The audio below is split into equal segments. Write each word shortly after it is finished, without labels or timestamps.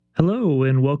Hello,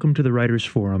 and welcome to the Writers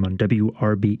Forum on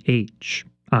WRBH.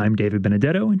 I'm David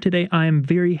Benedetto, and today I am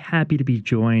very happy to be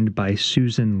joined by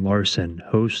Susan Larson,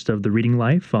 host of The Reading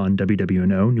Life on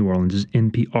WWNO, New Orleans'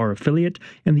 NPR affiliate,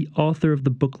 and the author of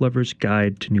The Book Lover's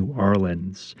Guide to New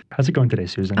Orleans. How's it going today,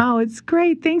 Susan? Oh, it's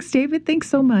great. Thanks, David. Thanks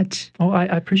so much. Oh, I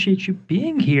appreciate you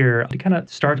being here. To kind of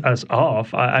start us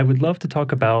off, I would love to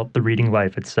talk about The Reading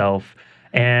Life itself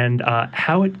and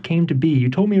how it came to be. You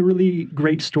told me a really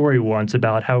great story once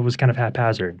about how it was kind of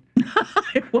haphazard.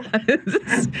 It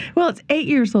was. Well, it's 8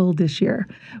 years old this year,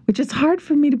 which is hard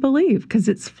for me to believe because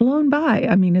it's flown by.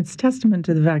 I mean, it's testament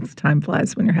to the fact that time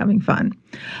flies when you're having fun.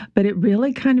 But it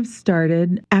really kind of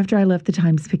started after I left the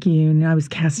Times-Picayune, and I was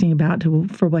casting about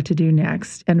for what to do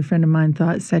next. And a friend of mine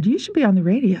said, you should be on the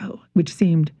radio, which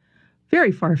seemed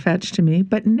very far-fetched to me.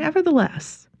 But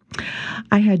nevertheless,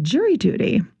 I had jury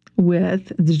duty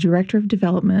with the Director of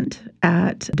Development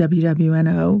at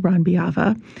WWNO, Ron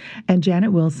Biava, and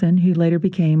Janet Wilson, who later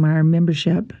became our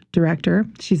membership director.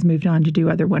 She's moved on to do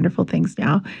other wonderful things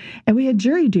now. And we had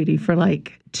jury duty for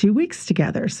like 2 weeks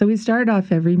together. So we started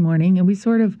off every morning and we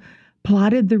sort of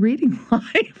plotted the reading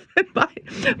life.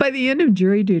 And by the end of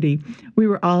jury duty, we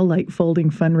were all like folding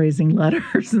fundraising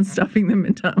letters and stuffing them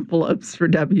into envelopes for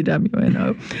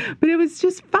WWNO. But it was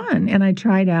just fun. And I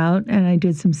tried out and I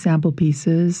did some sample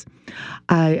pieces.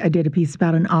 I did a piece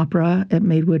about an opera at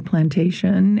Maidwood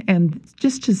Plantation, and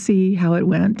just to see how it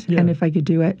went and if I could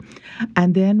do it.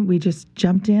 And then we just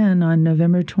jumped in on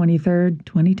November 23rd,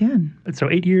 2010. So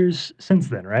 8 years since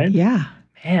then, right? Yeah.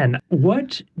 Man,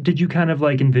 what did you kind of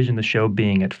like envision the show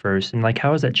being at first? And like,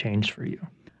 how has that changed for you?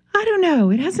 I don't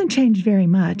know. It hasn't changed very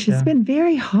much. It's been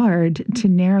very hard to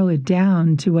narrow it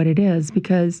down to what it is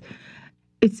because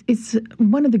it's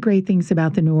one of the great things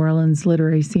about the New Orleans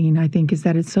literary scene, I think, is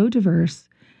that it's so diverse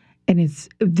and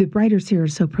the writers here are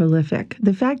so prolific.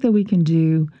 The fact that we can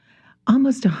do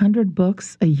almost 100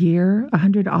 books a year,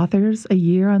 100 authors a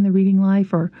year on The Reading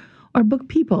Life, or book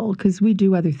people, because we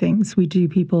do other things. We do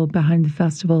people behind the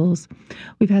festivals.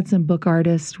 We've had some book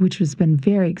artists, which has been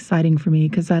very exciting for me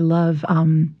because I love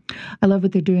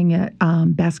what they're doing at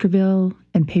Baskerville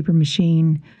and Paper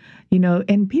Machine,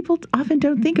 and people often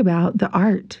don't think about the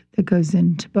art that goes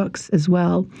into books as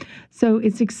well. So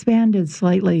it's expanded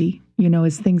slightly,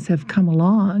 as things have come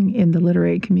along in the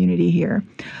literary community here.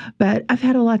 But I've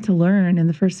had a lot to learn, and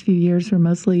the first few years were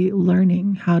mostly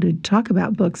learning how to talk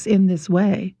about books in this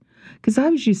way. Because I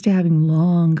was used to having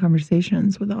long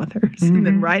conversations with authors and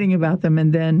then writing about them,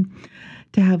 and then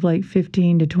to have like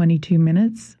 15 to 22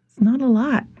 minutes, it's not a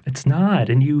lot. It's not,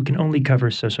 and you can only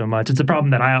cover so much. It's a problem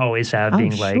that I always have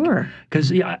being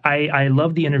because I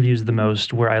love the interviews the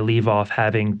most where I leave off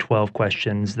having 12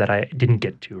 questions that I didn't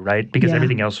get to, right? Because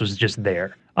everything else was just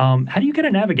there. How do you kind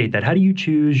of navigate that? How do you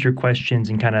choose your questions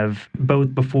and kind of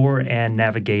both before and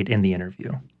navigate in the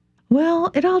interview?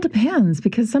 Well, it all depends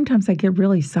because sometimes I get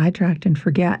really sidetracked and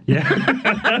forget.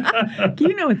 Yeah.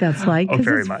 You know what that's like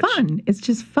because it's fun. It's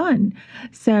just fun.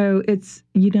 So it's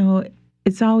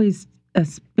always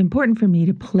important for me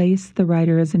to place the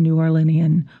writer as a New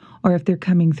Orleanian, or if they're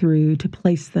coming through, to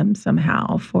place them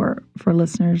somehow for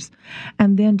listeners,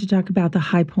 and then to talk about the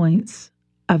high points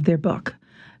of their book.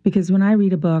 Because when I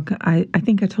read a book, I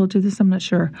think I told you this, I'm not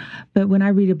sure, but when I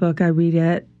read a book, I read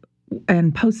it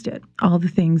and post it, all the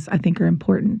things I think are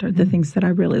important or the things that I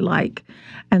really like.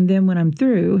 And then when I'm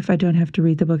through, if I don't have to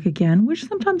read the book again, which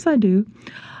sometimes I do,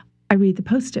 I read the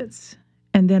post-its.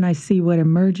 And then I see what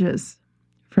emerges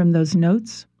from those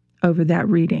notes over that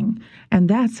reading. And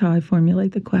that's how I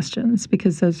formulate the questions,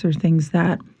 because those are things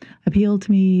that appealed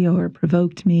to me or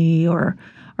provoked me or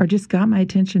just got my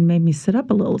attention, made me sit up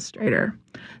a little straighter.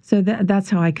 So that's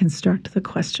how I construct the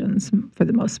questions for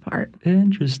the most part.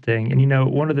 Interesting.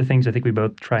 And, one of the things I think we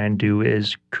both try and do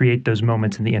is create those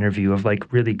moments in the interview of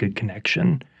like really good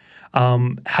connection.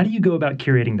 How do you go about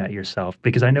curating that yourself?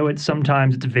 Because I know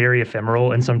sometimes it's very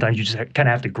ephemeral and sometimes you just kind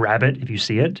of have to grab it if you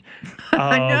see it.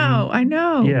 I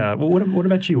know. Yeah. Well, what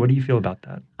about you? What do you feel about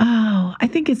that? Oh, I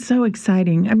think it's so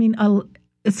exciting. I mean,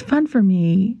 it's fun for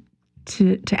me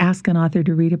to ask an author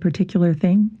to read a particular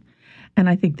thing. And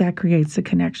I think that creates a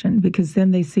connection because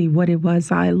then they see what it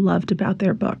was I loved about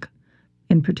their book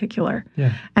in particular.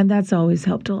 Yeah. And that's always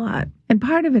helped a lot. And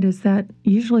part of it is that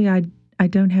usually I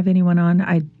don't have anyone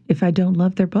on if I don't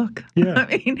love their book. Yeah.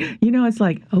 I mean, it's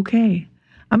like, okay,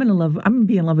 I'm going to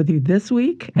be in love with you this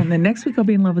week, and then next week I'll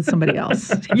be in love with somebody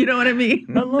else. You know what I mean?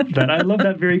 I love that. I love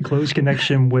that very close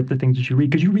connection with the things that you read,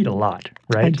 because you read a lot,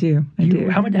 right? I do.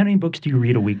 How many books do you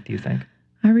read a week, do you think?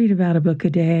 I read about a book a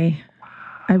day.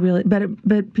 I really,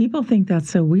 but people think that's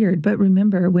so weird. But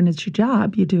remember, when it's your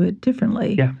job, you do it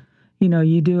differently. Yeah.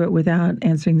 You do it without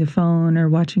answering the phone or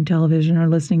watching television or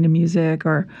listening to music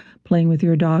or playing with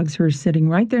your dogs who are sitting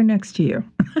right there next to you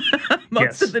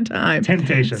most of the time.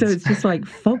 Temptations. So it's just like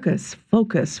focus.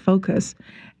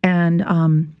 And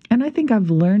I think I've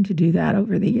learned to do that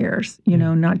over the years,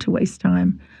 not to waste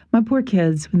time. My poor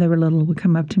kids, when they were little, would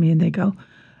come up to me and they go,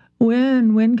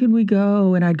 when can we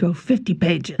go? And I'd go 50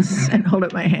 pages and hold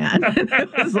up my hand.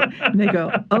 And they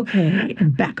go, okay,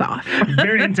 and back off.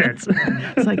 Very intense.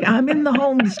 It's like, I'm in the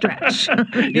home stretch.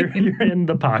 You're in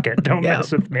the pocket. Don't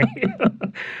mess with me.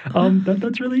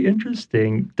 That's really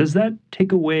interesting. Does that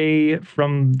take away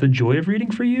from the joy of reading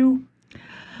for you?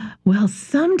 Well,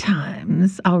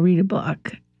 sometimes I'll read a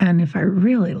book, and if I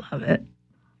really love it,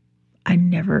 I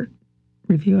never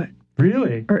review it.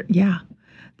 Really? Yeah.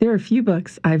 There are a few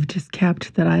books I've just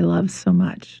kept that I love so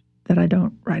much that I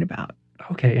don't write about.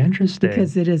 Okay, interesting.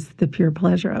 Because it is the pure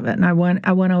pleasure of it. And I want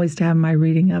always to have my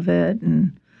reading of it.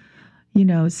 And,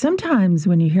 sometimes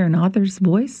when you hear an author's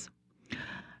voice,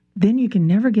 then you can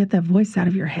never get that voice out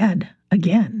of your head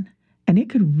again. And it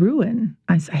could ruin,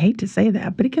 I hate to say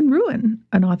that, but it can ruin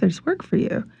an author's work for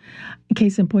you. A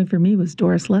case in point for me was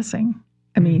Doris Lessing.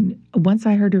 I mean, once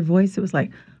I heard her voice, it was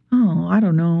like, oh, I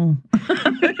don't know.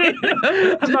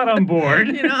 I'm not on board.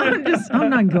 I'm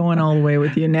not going all the way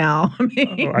with you now.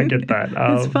 I get that.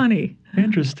 It's funny.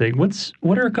 Interesting.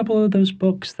 What are a couple of those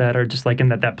books that are just like in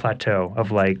that plateau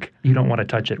of like, you don't want to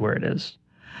touch it where it is?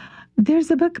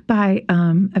 There's a book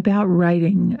about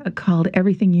writing called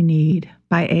Everything You Need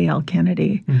by A.L.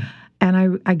 Kennedy.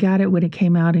 And I got it when it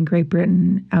came out in Great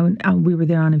Britain. We were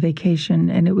there on a vacation,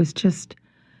 and it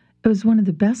was one of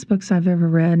the best books I've ever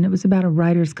read. And it was about a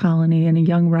writer's colony and a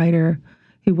young writer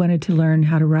who wanted to learn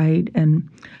how to write and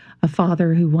a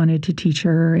father who wanted to teach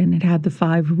her. And it had the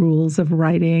 5 rules of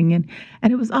writing. And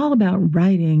it was all about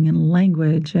writing and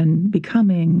language and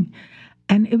becoming.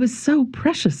 And it was so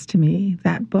precious to me,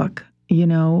 that book,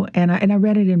 and I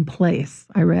read it in place.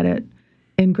 I read it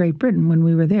in Great Britain when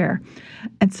we were there.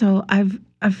 And so I've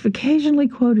occasionally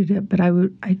quoted it, but I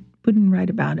wouldn't write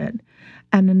about it.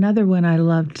 And another one I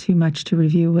loved too much to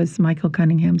review was Michael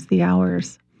Cunningham's The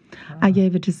Hours. I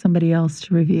gave it to somebody else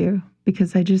to review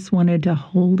because I just wanted to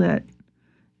hold it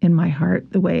in my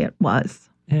heart the way it was.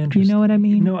 You know what I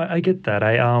mean? No, I get that.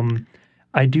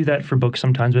 I do that for books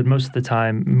sometimes, but most of the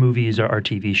time, movies are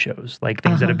TV shows, like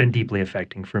things that have been deeply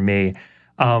affecting for me.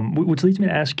 Which leads me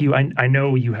to ask you, I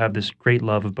know you have this great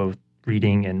love of both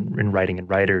reading and writing and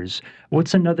writers.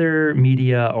 What's another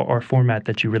media or format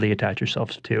that you really attach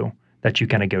yourself to that you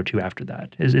kind of go to after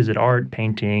that? Is it art,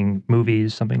 painting,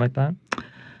 movies, something like that?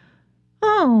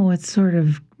 Oh, it's sort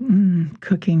of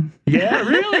cooking. Yeah,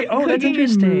 really? Oh, that's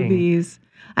interesting. Movies.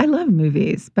 I love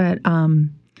movies, but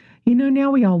now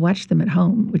we all watch them at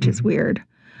home, which is weird.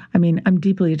 I mean, I'm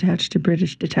deeply attached to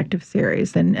British detective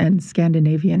series and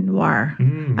Scandinavian noir.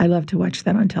 I love to watch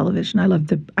that on television. I love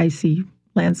the icy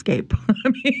landscape.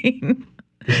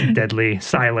 This deadly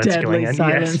silence going in.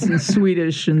 Silence in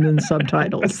Swedish and then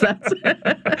subtitles.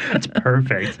 That's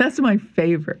perfect. That's my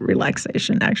favorite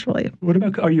relaxation, actually. What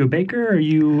about, are you a baker? Are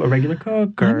you a regular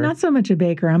cook? Or? I'm not so much a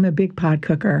baker. I'm a big pot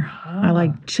cooker. I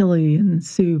like chili and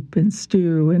soup and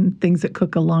stew and things that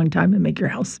cook a long time and make your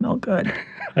house smell good.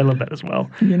 I love that as well.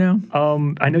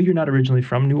 I know you're not originally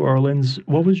from New Orleans.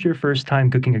 What was your first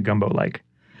time cooking a gumbo like?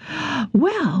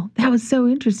 Well, that was so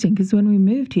interesting because when we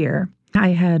moved here,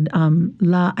 I had I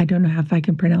don't know if I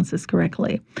can pronounce this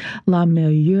correctly, La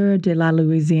Meilleure de la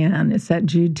Louisiane. It's that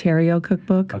Jude Thériault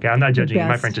cookbook. Okay, I'm not judging you.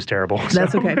 My French is terrible.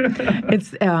 That's okay.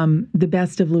 It's the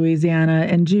best of Louisiana.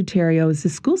 And Jude Thériault is the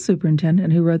school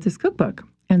superintendent who wrote this cookbook.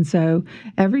 And so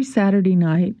every Saturday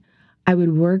night, I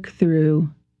would work through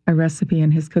a recipe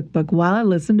in his cookbook while I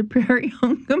listened to Prairie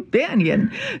Home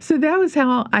Companion. So that was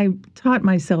how I taught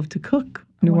myself to cook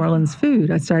New Orleans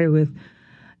food. I started with,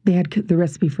 they had the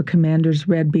recipe for Commander's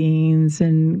red beans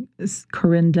and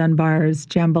Corinne Dunbar's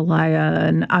jambalaya.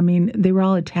 And I mean, they were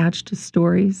all attached to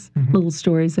stories, little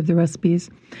stories of the recipes.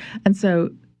 And so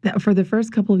for the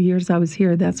first couple of years I was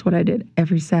here, that's what I did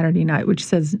every Saturday night, which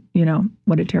says,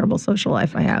 what a terrible social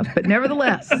life I have. But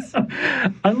nevertheless.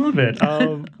 I love it.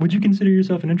 Would you consider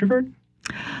yourself an introvert?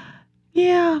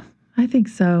 Yeah, I think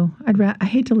so. I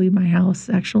hate to leave my house,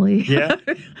 actually. Yeah.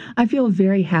 I feel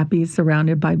very happy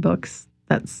surrounded by books.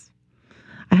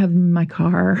 I have them in my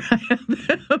car.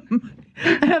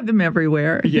 I have them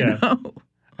everywhere. Yeah.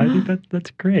 I think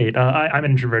that's great. I'm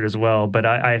an introvert as well, but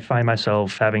I find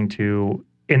myself having to,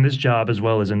 in this job as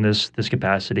well as in this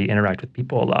capacity, interact with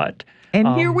people a lot. And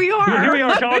here we are. Here we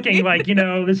are talking like,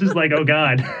 this is like, oh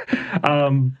God.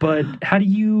 But how do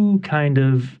you kind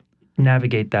of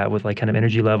navigate that with like kind of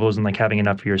energy levels and like having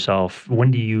enough for yourself?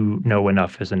 When do you know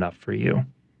enough is enough for you?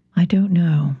 I don't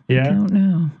know. Yeah? I don't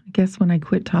know. I guess when I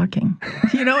quit talking.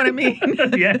 You know what I mean?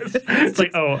 Yes. It's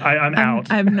like, oh, I'm out.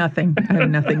 I have nothing. I have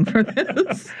nothing for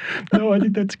this. No, I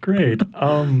think that's great.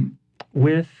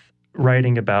 With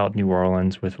writing about New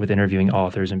Orleans, with interviewing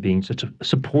authors and being such a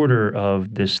supporter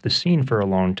of the scene for a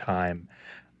long time,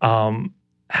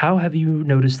 how have you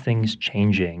noticed things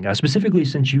changing, specifically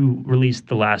since you released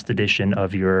the last edition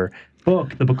of your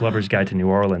book, The Book Lover's Guide to New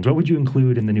Orleans? What would you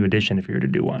include in the new edition if you were to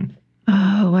do one?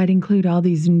 Oh, I'd include all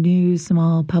these new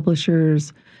small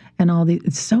publishers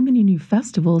and so many new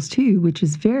festivals too, which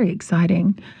is very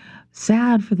exciting.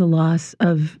 Sad for the loss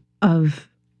of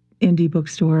indie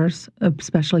bookstores,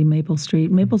 especially Maple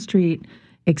Street. Maple Street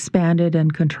expanded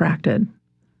and contracted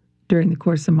during the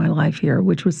course of my life here,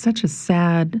 which was such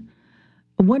a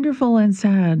wonderful and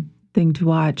sad thing to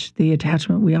watch, the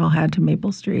attachment we all had to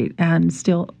Maple Street, and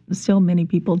still many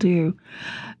people do.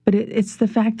 But it's the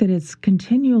fact that it's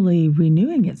continually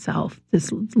renewing itself,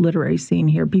 this literary scene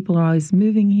here. People are always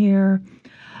moving here,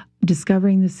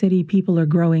 discovering the city. People are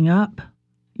growing up,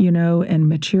 and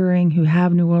maturing, who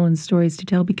have New Orleans stories to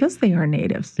tell because they are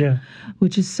natives,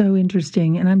 which is so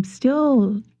interesting. And I'm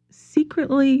still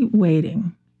secretly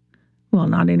waiting. Well,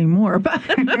 not anymore, but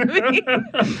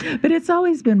but it's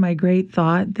always been my great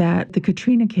thought that the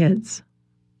Katrina kids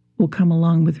will come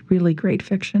along with really great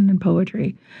fiction and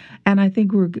poetry. And I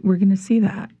think we're going to see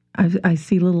that. I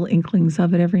see little inklings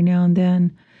of it every now and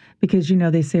then because,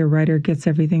 they say a writer gets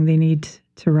everything they need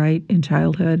to write in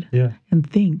childhood. Yeah. And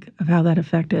think of how that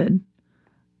affected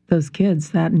those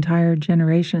kids, that entire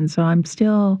generation. So I'm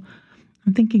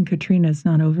thinking Katrina's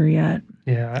not over yet.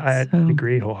 Yeah, I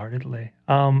agree wholeheartedly.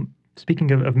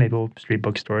 Speaking of Maple Street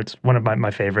Bookstore, it's one of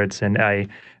my favorites, and I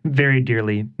very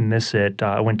dearly miss it.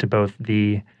 I went to both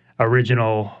the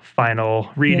original final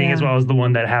reading as well as the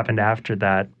one that happened after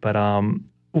that. But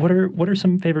what are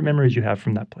some favorite memories you have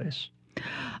from that place?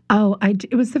 Oh,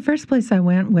 it was the first place I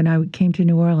went when I came to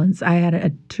New Orleans. I had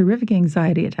a terrific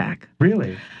anxiety attack.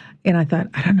 Really? And I thought,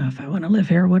 I don't know if I want to live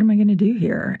here. What am I going to do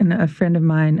here? And I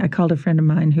called a friend of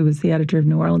mine who was the editor of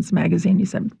New Orleans Magazine. He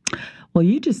said, well,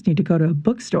 you just need to go to a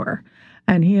bookstore.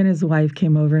 And he and his wife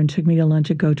came over and took me to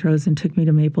lunch at Gautreau's and took me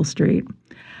to Maple Street.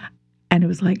 And it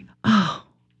was like, oh,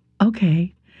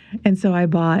 okay. And so I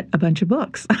bought a bunch of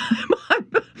books.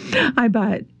 I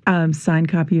bought a signed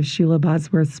copy of Sheila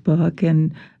Bosworth's book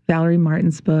and Valerie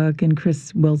Martin's book and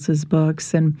Chris Wiltz's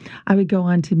books. And I would go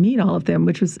on to meet all of them,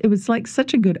 it was like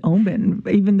such a good omen,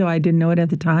 even though I didn't know it at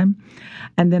the time.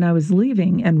 And then I was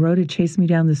leaving and Rhoda chased me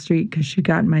down the street because she'd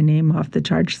gotten my name off the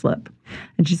charge slip.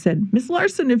 And she said, Miss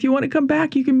Larson, if you want to come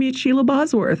back, you can meet Sheila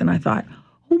Bosworth. And I thought,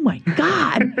 oh my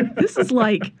God, this is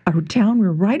like a town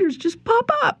where writers just pop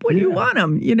up when you want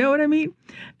them. You know what I mean?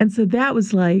 And so that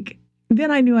was like,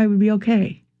 then I knew I would be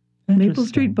okay. Maple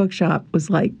Street Bookshop was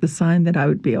like the sign that I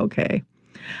would be okay.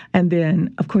 And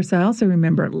then, of course, I also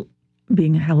remember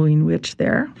being a Halloween witch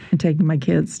there and taking my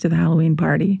kids to the Halloween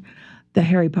party. The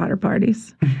Harry Potter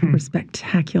parties were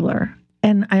spectacular.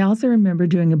 And I also remember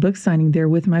doing a book signing there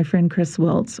with my friend Chris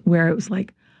Wiltz, where it was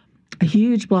like a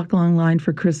huge block-long line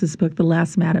for Chris's book, The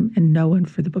Last Madam, and no one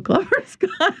for The Book Lover's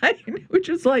Guide, which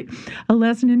was like a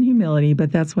lesson in humility,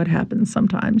 but that's what happens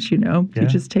sometimes, You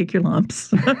just take your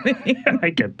lumps. I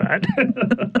get that.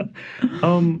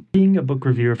 Being a book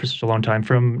reviewer for such a long time,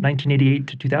 from 1988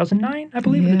 to 2009, I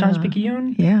believe, at the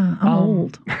Times-Picayune. Yeah, I'm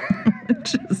old.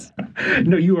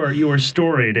 No, you are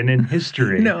storied and in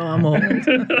history. No, I'm old.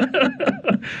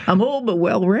 I'm old but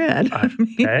well-read.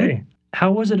 Okay.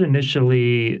 How was it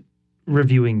initially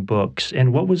reviewing books,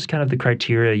 and what was kind of the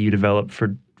criteria you developed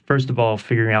for, first of all,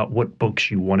 figuring out what books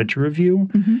you wanted to review,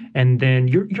 and then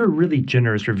you're a really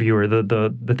generous reviewer.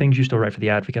 The things you still write for The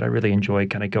Advocate, I really enjoy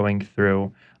kind of going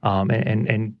through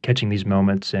and catching these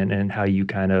moments and how you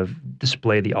kind of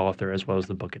display the author as well as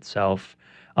the book itself.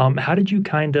 How did you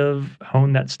kind of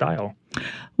hone that style?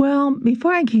 Well,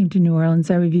 before I came to New Orleans,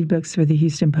 I reviewed books for the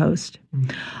Houston Post.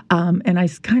 And I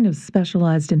kind of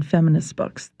specialized in feminist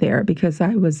books there because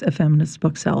I was a feminist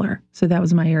bookseller. So that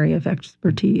was my area of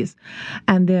expertise.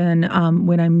 And then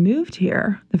when I moved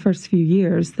here, the first few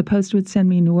years, the Post would send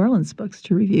me New Orleans books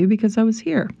to review because I was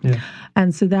here. Yeah.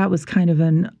 And so that was kind of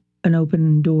an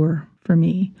open door for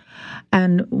me.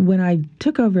 And when I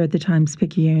took over at the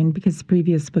Times-Picayune, because the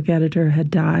previous book editor had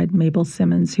died, Mabel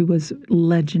Simmons, who was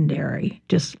legendary,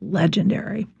 just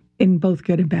legendary. in both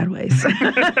good and bad ways.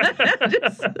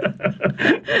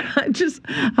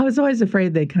 I was always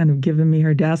afraid they'd kind of given me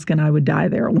her desk and I would die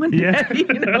there one day. You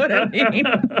know what I mean?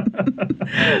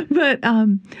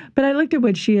 But I looked at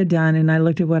what she had done, and I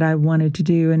looked at what I wanted to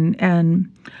do, and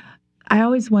I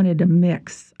always wanted a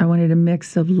mix. I wanted a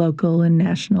mix of local and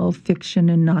national fiction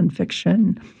and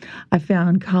nonfiction. I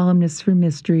found columnists for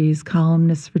mysteries,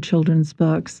 columnists for children's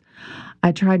books.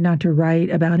 I tried not to write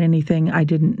about anything I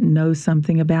didn't know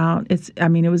something about. It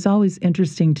was always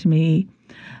interesting to me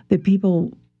that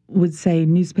people would say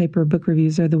newspaper book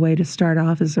reviews are the way to start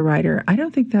off as a writer. I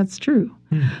don't think that's true.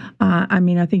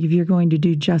 I think if you're going to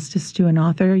do justice to an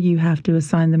author, you have to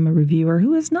assign them a reviewer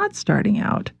who is not starting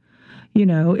out. You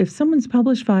know, if someone's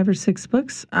published 5 or 6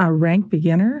 books, a rank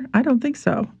beginner, I don't think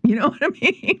so. You know what I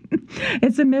mean?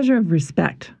 It's a measure of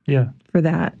respect for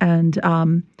that. And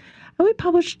we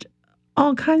published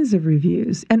all kinds of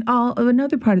reviews. And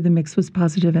another part of the mix was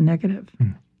positive and negative,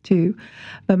 too.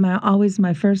 But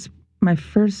my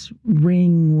first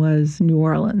ring was New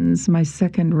Orleans. My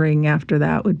second ring after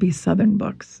that would be Southern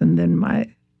books. And then my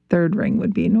third ring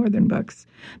would be Northern books.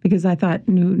 Because I thought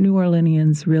New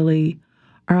Orleanians really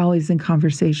are always in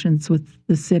conversations with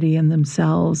the city and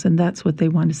themselves, and that's what they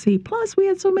want to see. Plus, we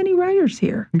had so many writers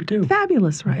here. We do.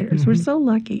 Fabulous writers. We're so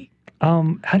lucky.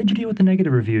 How did you deal with the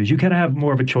negative reviews? You kind of have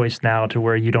more of a choice now to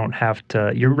where you don't have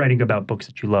to, you're writing about books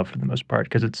that you love for the most part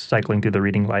because it's cycling through the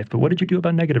reading life. But what did you do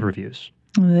about negative reviews?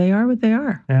 They are what they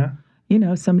are. Yeah. You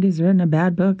know, somebody's written a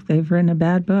bad book. They've written a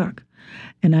bad book.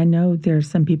 And I know there are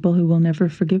some people who will never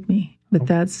forgive me. But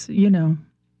that's,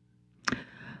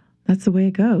 that's the way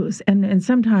it goes. And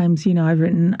sometimes, I've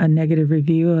written a negative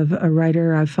review of a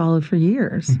writer I've followed for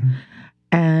years.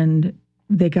 And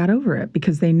they got over it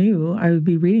because they knew I would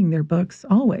be reading their books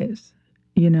always,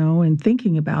 and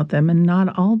thinking about them. And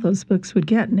not all those books would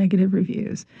get negative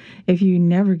reviews. If you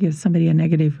never give somebody a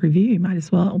negative review, you might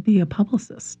as well be a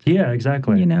publicist. Yeah,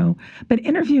 exactly. But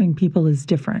interviewing people is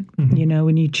different.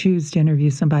 When you choose to interview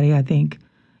somebody, I think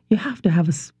you have to have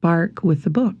a spark with the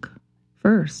book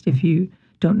first. If you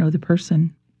don't know the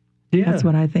person. Yeah. That's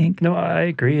what I think. No, I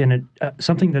agree. And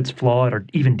something that's flawed or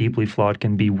even deeply flawed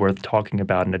can be worth talking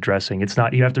about and addressing. It's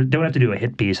not, don't have to do a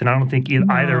hit piece. And I don't think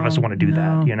either of us want to do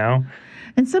that,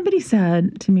 And somebody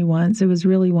said to me once, it was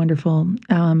really wonderful.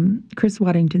 Chris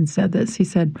Waddington said this. He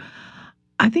said,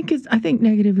 I think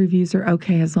negative reviews are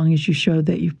okay as long as you show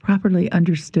that you've properly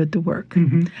understood the work.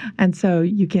 And so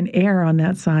you can err on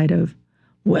that side of,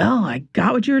 well, I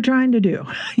got what you were trying to do.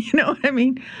 You know what I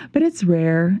mean? But it's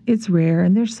rare. It's rare.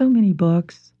 And there's so many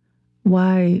books.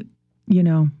 Why,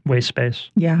 waste space.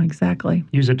 Yeah, exactly.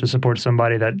 Use it to support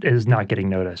somebody that is not getting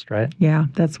noticed, right? Yeah,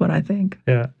 that's what I think.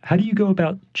 Yeah. How do you go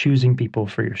about choosing people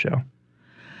for your show?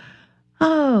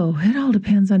 Oh, it all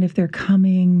depends on if they're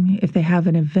coming, if they have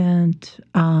an event.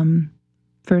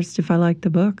 First, if I like the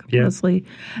book, mostly,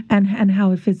 and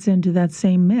how it fits into that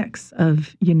same mix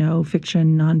of,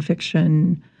 fiction,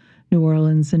 nonfiction, New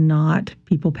Orleans and not,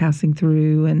 people passing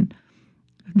through, and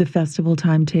the festival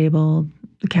timetable,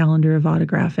 the calendar of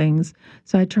autographings.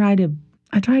 So I try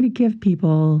to give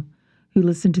people who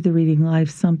listen to the Reading Life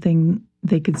something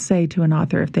they could say to an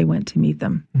author if they went to meet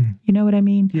them. You know what I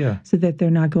mean? Yeah. So that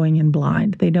they're not going in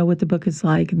blind. They know what the book is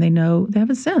like, and they have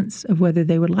a sense of whether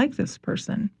they would like this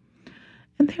person.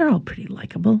 And they're all pretty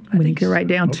likable when you get right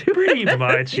down to it. Pretty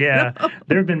much, yeah.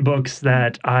 There have been books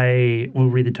that I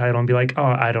will read the title and be like, oh,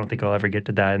 I don't think I'll ever get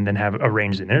to that, and then have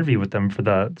arranged an interview with them for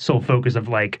the sole focus of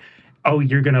like, oh,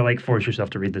 you're going to force yourself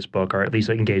to read this book or at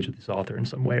least engage with this author in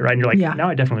some way, right? And you're like, now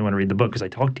I definitely want to read the book because I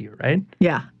talked to you, right?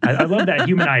 Yeah. I love that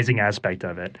humanizing aspect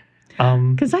of it.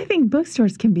 Because I think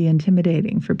bookstores can be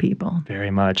intimidating for people. Very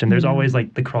much. And there's always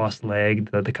the crossed leg,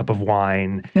 the cup of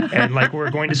wine, and we're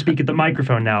going to speak at the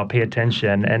microphone now, pay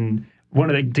attention. And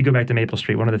to go back to Maple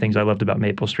Street, one of the things I loved about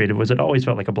Maple Street was it always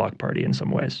felt like a block party in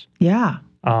some ways. Yeah.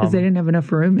 Because they didn't have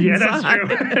enough room inside. Yeah, that's true.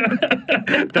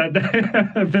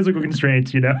 the physical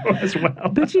constraints, as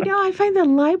well. But, I find that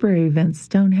library events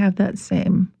don't have that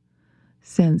same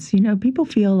sense. People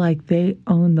feel like they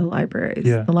own the libraries.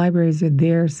 Yeah. The libraries are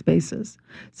their spaces.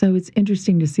 So it's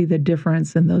interesting to see the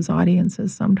difference in those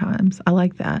audiences sometimes. I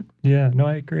like that. Yeah, no,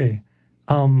 I agree.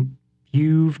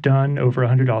 You've done over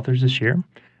 100 authors this year.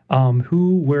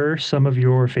 Who were some of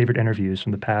your favorite interviews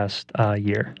from the past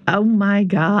year? Oh, my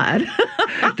God.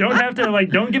 Don't have to,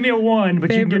 don't give me a one,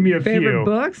 but you can give me a few. Favorite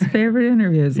books, favorite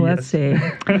interviews. Let's see.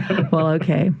 Well,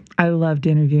 okay. I loved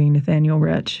interviewing Nathaniel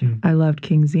Rich. I loved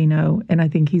King Zeno, and I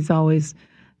think he's always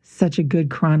such a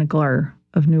good chronicler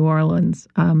of New Orleans.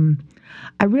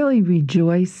 I really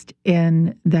rejoiced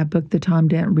in that book, The Tom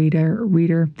Dent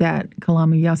Reader, that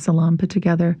Kalama Yasalam put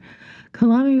together,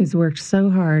 Kalami has worked so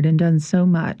hard and done so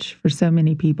much for so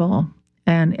many people.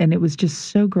 And it was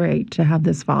just so great to have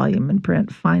this volume in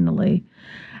print finally.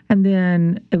 And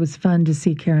then it was fun to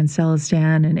see Karen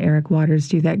Celestin and Eric Waters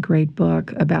do that great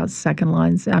book about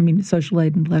social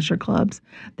aid and pleasure clubs.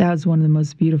 That was one of the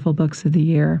most beautiful books of the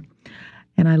year.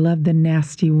 And I loved The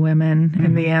Nasty Women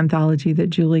and the anthology that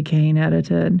Julie Kane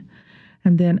edited.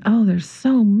 And then, there's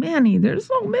so many.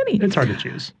 It's hard to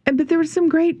choose. But there were some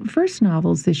great first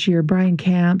novels this year. Brian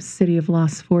Camp's City of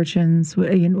Lost Fortunes,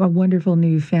 a wonderful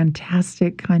new,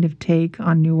 fantastic kind of take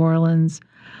on New Orleans.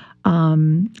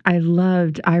 I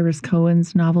loved Iris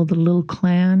Cohen's novel, The Little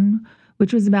Clan,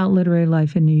 which was about literary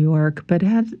life in New York, but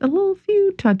had a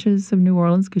few touches of New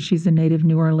Orleans because she's a native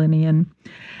New Orleanian.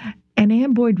 And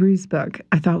Anne Boyd Rue's book,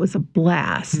 I thought was a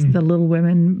blast. The Little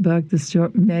Women book, the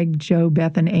story, Meg, Jo,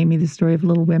 Beth, and Amy, the story of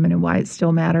Little Women and why it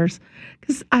still matters.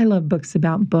 Because I love books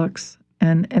about books,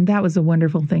 and that was a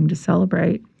wonderful thing to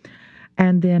celebrate.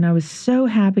 And then I was so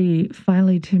happy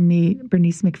finally to meet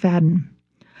Bernice McFadden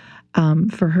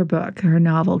for her book, her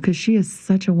novel, because she is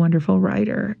such a wonderful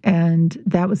writer. And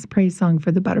that was Praise Song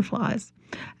for the Butterflies.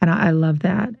 And I love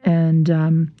that. And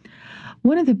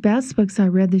one of the best books I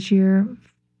read this year,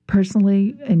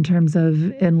 personally, in terms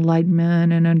of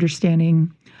enlightenment and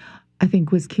understanding, I think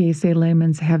was Kiese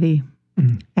Lehman's Heavy.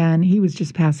 And he was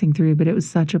just passing through, but it was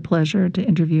such a pleasure to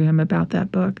interview him about that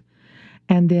book.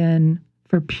 And then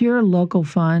for pure local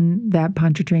fun, that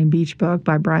Pontchartrain Beach book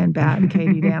by Brian Batt and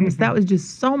Katie Damas, that was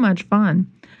just so much fun.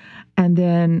 And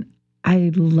then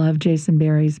I love Jason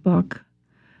Barry's book,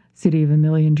 City of a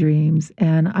Million Dreams.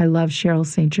 And I love Cheryl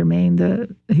St. Germain,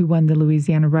 who won the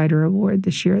Louisiana Writer Award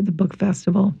this year at the Book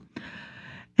Festival.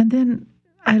 And then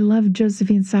I love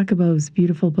Josephine Sacabo's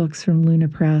beautiful books from Luna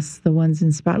Press, the ones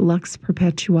inspired Lux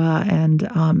Perpetua and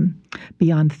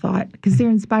Beyond Thought, because they're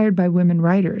inspired by women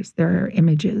writers. There are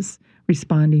images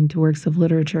responding to works of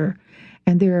literature.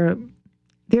 And they're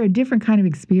a different kind of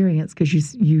experience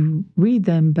because you read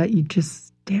them, but you just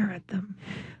stare at them.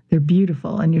 They're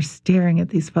beautiful, and you're staring at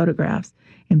these photographs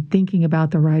and thinking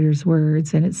about the writer's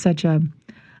words, and it's such a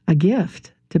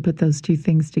gift to put those two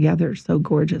things together so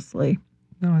gorgeously.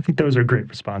 No, I think those are great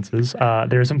responses.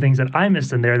 There are some things that I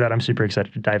missed in there that I'm super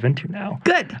excited to dive into now.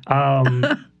 Good.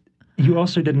 You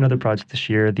also did another project this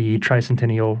year, the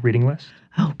Tricentennial Reading List.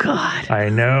 Oh, God. I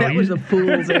know. That was a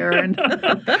fool's errand.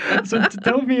 So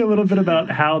tell me a little bit about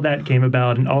how that came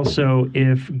about, and also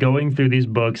if going through these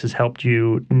books has helped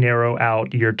you narrow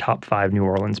out your top 5 New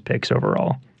Orleans picks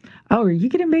overall. Oh, are you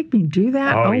going to make me do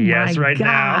that? Oh yes, my right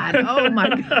God. now. Oh, my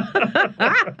God.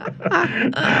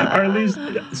 Or at least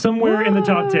somewhere in the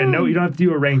top 10. No, you don't have to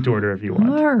do a ranked order if you want.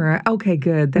 All right. Okay,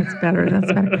 good. That's better.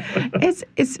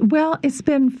 It's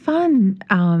been fun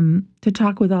to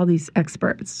talk with all these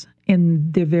experts in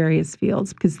their various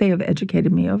fields because they have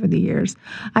educated me over the years.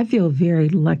 I feel very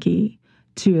lucky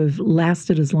to have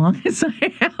lasted as long as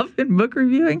I have in book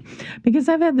reviewing because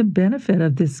I've had the benefit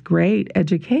of this great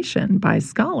education by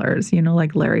scholars,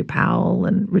 like Larry Powell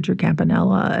and Richard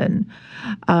Campanella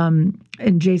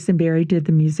and Jason Barry did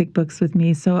the music books with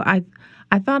me. So I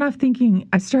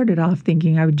started off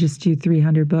thinking I would just do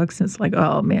 300 books. And it's like,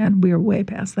 oh man, we are way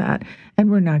past that. And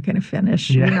we're not going to finish.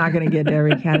 Yeah. We're not going to get to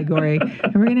every category.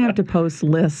 And we're going to have to post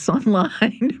lists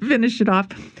online to finish it off.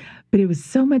 But it was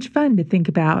so much fun to think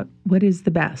about what is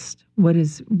the best, what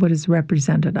has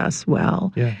represented us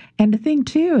well. Yeah. And to think,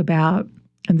 too, about,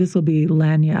 and this will be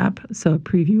Lagniappe, so a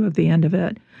preview of the end of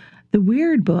it, the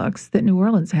weird books that New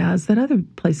Orleans has that other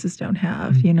places don't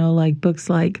have, like books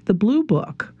like The Blue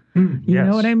Book. You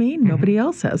know what I mean? Nobody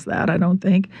else has that, I don't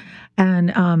think.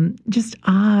 And just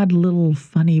odd little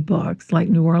funny books like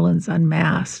New Orleans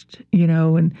Unmasked,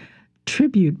 and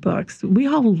tribute books. We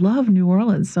all love New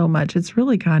Orleans so much. It's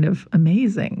really kind of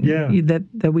amazing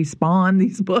that we spawn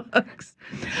these books.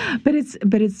 But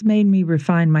it's made me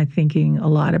refine my thinking a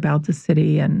lot about the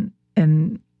city, and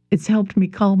it's helped me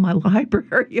cull my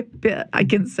library a bit. I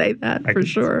can say that for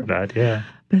sure. That, yeah.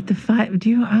 But the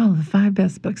 5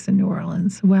 best books in New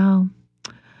Orleans. Well,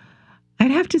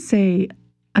 I'd have to say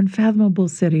Unfathomable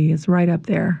City is right up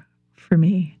there for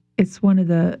me. It's one of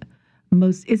the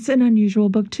it's an unusual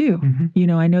book too.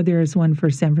 I know there is one for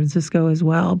San Francisco as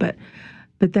well, but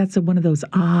that's one of those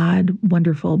odd,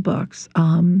 wonderful books.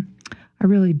 I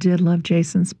really did love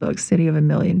Jason's book, City of a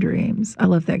Million Dreams. I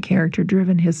love that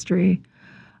character-driven history.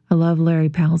 I love Larry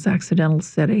Powell's Accidental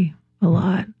City a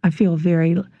lot. I feel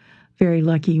very, very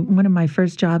lucky. One of my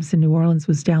first jobs in New Orleans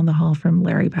was down the hall from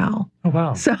Larry Powell. Oh,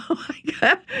 wow. So,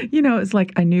 it's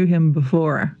like I knew him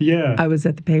before I was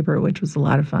at the paper, which was a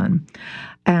lot of fun.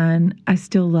 And I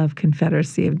still love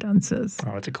Confederacy of Dunces.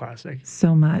 Oh, it's a classic.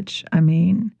 So much. I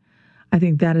mean, I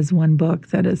think that is one book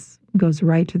that goes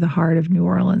right to the heart of New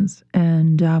Orleans.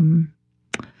 And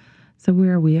so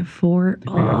where are we at 4? We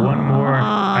got one more.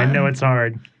 I know it's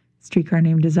hard. Streetcar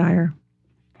Named Desire.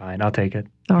 Fine, I'll take it.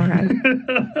 All right.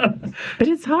 But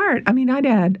it's hard. I mean, I'd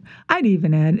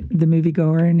even add The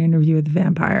Moviegoer and Interview with the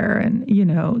Vampire. And,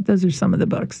 those are some of the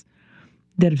books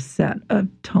that have set a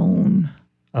tone,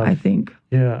 I think.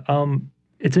 Yeah.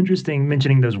 It's interesting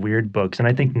mentioning those weird books. And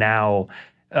I think now,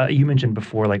 you mentioned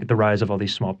before, like the rise of all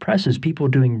these small presses, people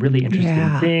doing really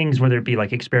interesting things, whether it be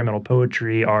like experimental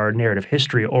poetry or narrative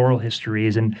history, oral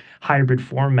histories, and hybrid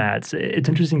formats. It's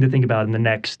interesting to think about in the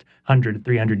next 100,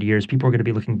 300 years, people are going to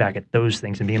be looking back at those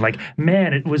things and being like,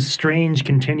 man, it was strange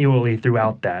continually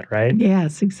throughout that, right?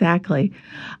 Yes, exactly.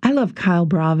 I love Kyle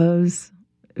Bravo's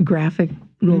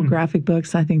little graphic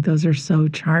books. I think those are so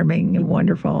charming and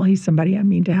wonderful. He's somebody I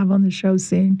mean to have on the show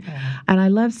soon. And I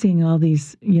love seeing all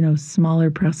these, smaller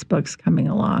press books coming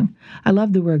along. I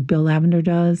love the work Bill Lavender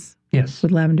does. Yes.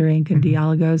 With Lavender Ink and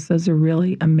Dialogos. Those are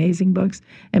really amazing books.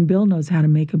 And Bill knows how to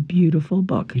make a beautiful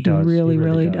book. He does.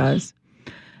 Really does.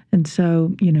 And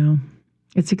so,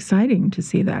 it's exciting to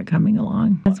see that coming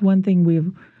along. That's one thing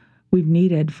we've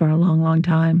needed for a long, long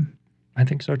time. I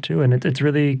think so too. And it's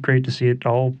really great to see it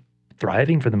all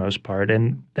thriving for the most part,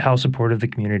 and how supportive the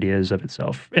community is of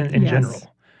itself in general.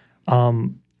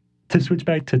 To switch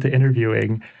back to the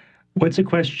interviewing, what's a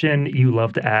question you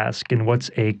love to ask, and what's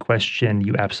a question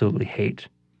you absolutely hate?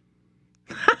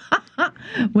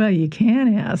 Well, you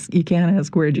can't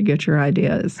ask where'd you get your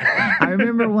ideas. I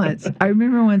remember once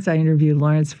I interviewed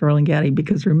Lawrence Ferlinghetti,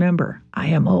 because remember, I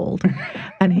am old.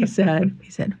 And he said,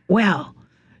 well,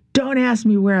 don't ask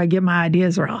me where I get my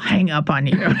ideas or I'll hang up on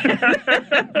you. A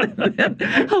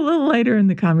little later in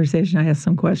the conversation, I asked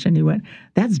some question. He went,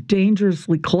 that's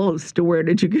dangerously close to where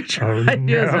did you get your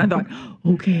ideas? No. And I thought,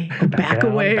 okay, back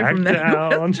away from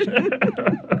that question.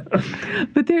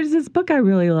 But there's this book I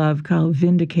really love called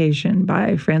Vindication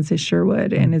by Frances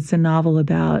Sherwood. And it's a novel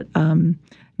about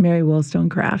Mary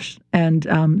Wollstonecraft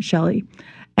and Shelley.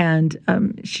 And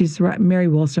Mary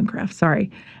Wollstonecraft,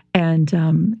 sorry.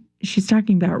 And she's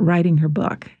talking about writing her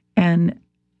book, and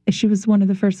she was one of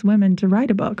the first women to write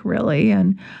a book, really.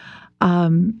 And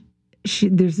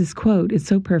there's this quote. It's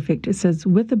so perfect. It says,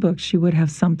 with the book, she would have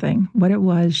something. What it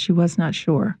was, she was not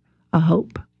sure. A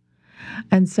hope.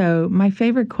 And so my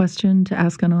favorite question to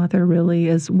ask an author really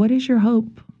is, what is your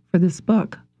hope for this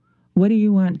book? What do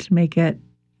you want to make it,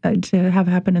 to have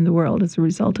happen in the world as a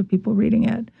result of people reading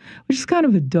it? Which is kind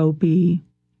of a dopey,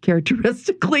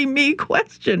 characteristically me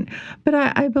question. But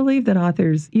I believe that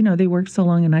authors, they work so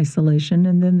long in isolation,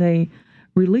 and then they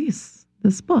release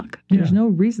this book. There's no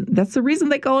reason. That's the reason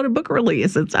they call it a book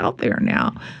release. It's out there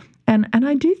now. And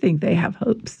I do think they have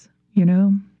hopes,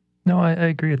 No, I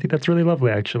agree. I think that's really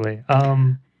lovely, actually.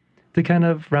 To kind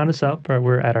of round us up,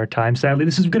 we're at our time. Sadly,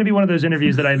 this is going to be one of those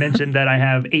interviews that I mentioned that I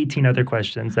have 18 other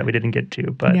questions that we didn't get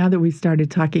to. But now that we started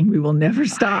talking, we will never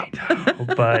stop. I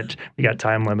know, but we got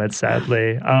time limits,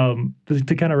 sadly.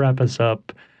 To kind of wrap us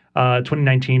up,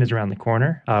 2019 is around the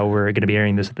corner. We're going to be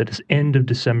airing this at the end of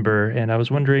December, and I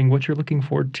was wondering what you're looking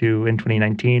forward to in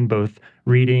 2019, both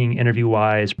reading,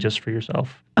 interview-wise, just for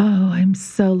yourself. Oh, I'm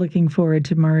so looking forward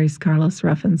to Maurice Carlos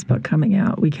Ruffin's book coming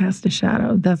out, We Cast a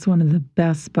Shadow. That's one of the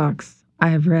best books I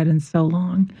have read in so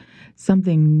long.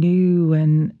 Something new,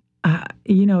 and,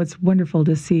 it's wonderful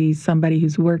to see somebody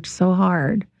who's worked so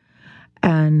hard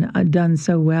and done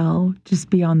so well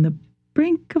just be on the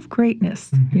brink of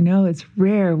greatness. It's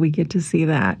rare we get to see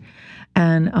that.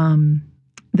 And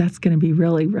that's going to be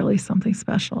really, really something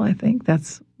special, I think.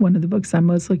 That's one of the books I'm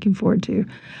most looking forward to.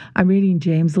 I'm reading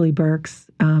James Lee Burke's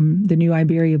The New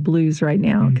Iberia Blues right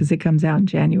now, because it comes out in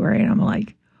January, and I'm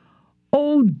like,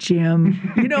 oh, Jim,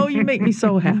 you make me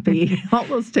so happy. All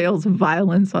those tales of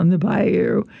violence on the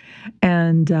bayou.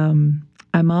 And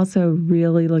I'm also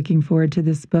really looking forward to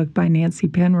this book by Nancy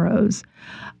Penrose.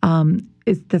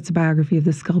 That's a biography of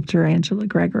the sculptor Angela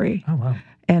Gregory. Oh, wow.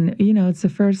 And, it's the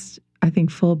first, I think,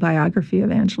 full biography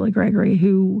of Angela Gregory,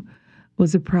 who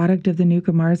was a product of the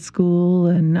Newcomb Art School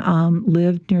and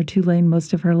lived near Tulane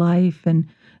most of her life and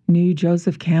knew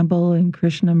Joseph Campbell and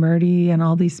Krishnamurti and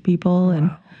all these people. Wow.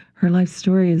 And her life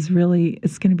story is really,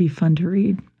 it's going to be fun to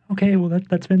read. Okay, well,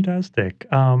 that's fantastic.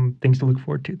 Things to look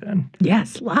forward to then.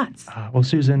 Yes, lots. Well,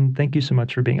 Susan, thank you so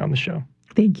much for being on the show.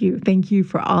 Thank you. Thank you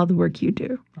for all the work you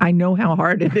do. I know how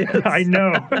hard it is. I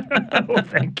know. Well,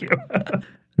 thank you.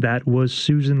 That was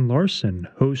Susan Larson,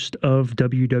 host of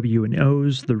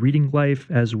WW&O's The Reading Life,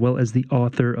 as well as the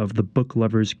author of The Book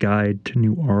Lover's Guide to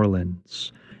New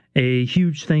Orleans. A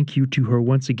huge thank you to her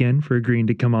once again for agreeing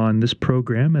to come on this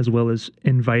program, as well as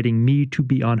inviting me to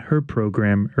be on her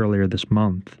program earlier this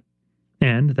month.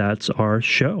 And that's our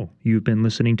show. You've been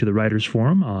listening to the Writers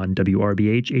Forum on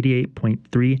WRBH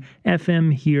 88.3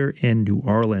 FM here in New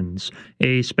Orleans.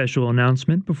 A special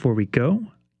announcement before we go.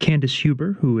 Candace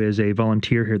Huber, who is a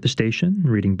volunteer here at the station,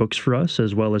 reading books for us,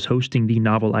 as well as hosting the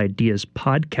Novel Ideas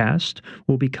podcast,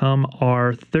 will become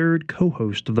our third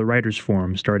co-host of the Writers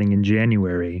Forum starting in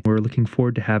January. We're looking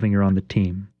forward to having her on the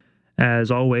team.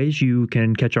 As always, you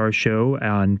can catch our show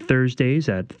on Thursdays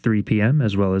at 3 p.m.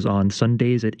 as well as on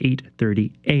Sundays at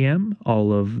 8:30 a.m.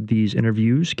 All of these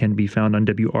interviews can be found on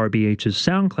WRBH's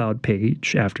SoundCloud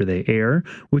page after they air,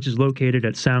 which is located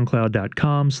at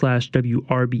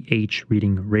soundcloud.com/WRBH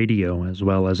Reading Radio, as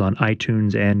well as on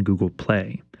iTunes and Google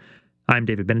Play. I'm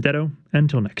David Benedetto.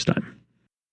 Until next time.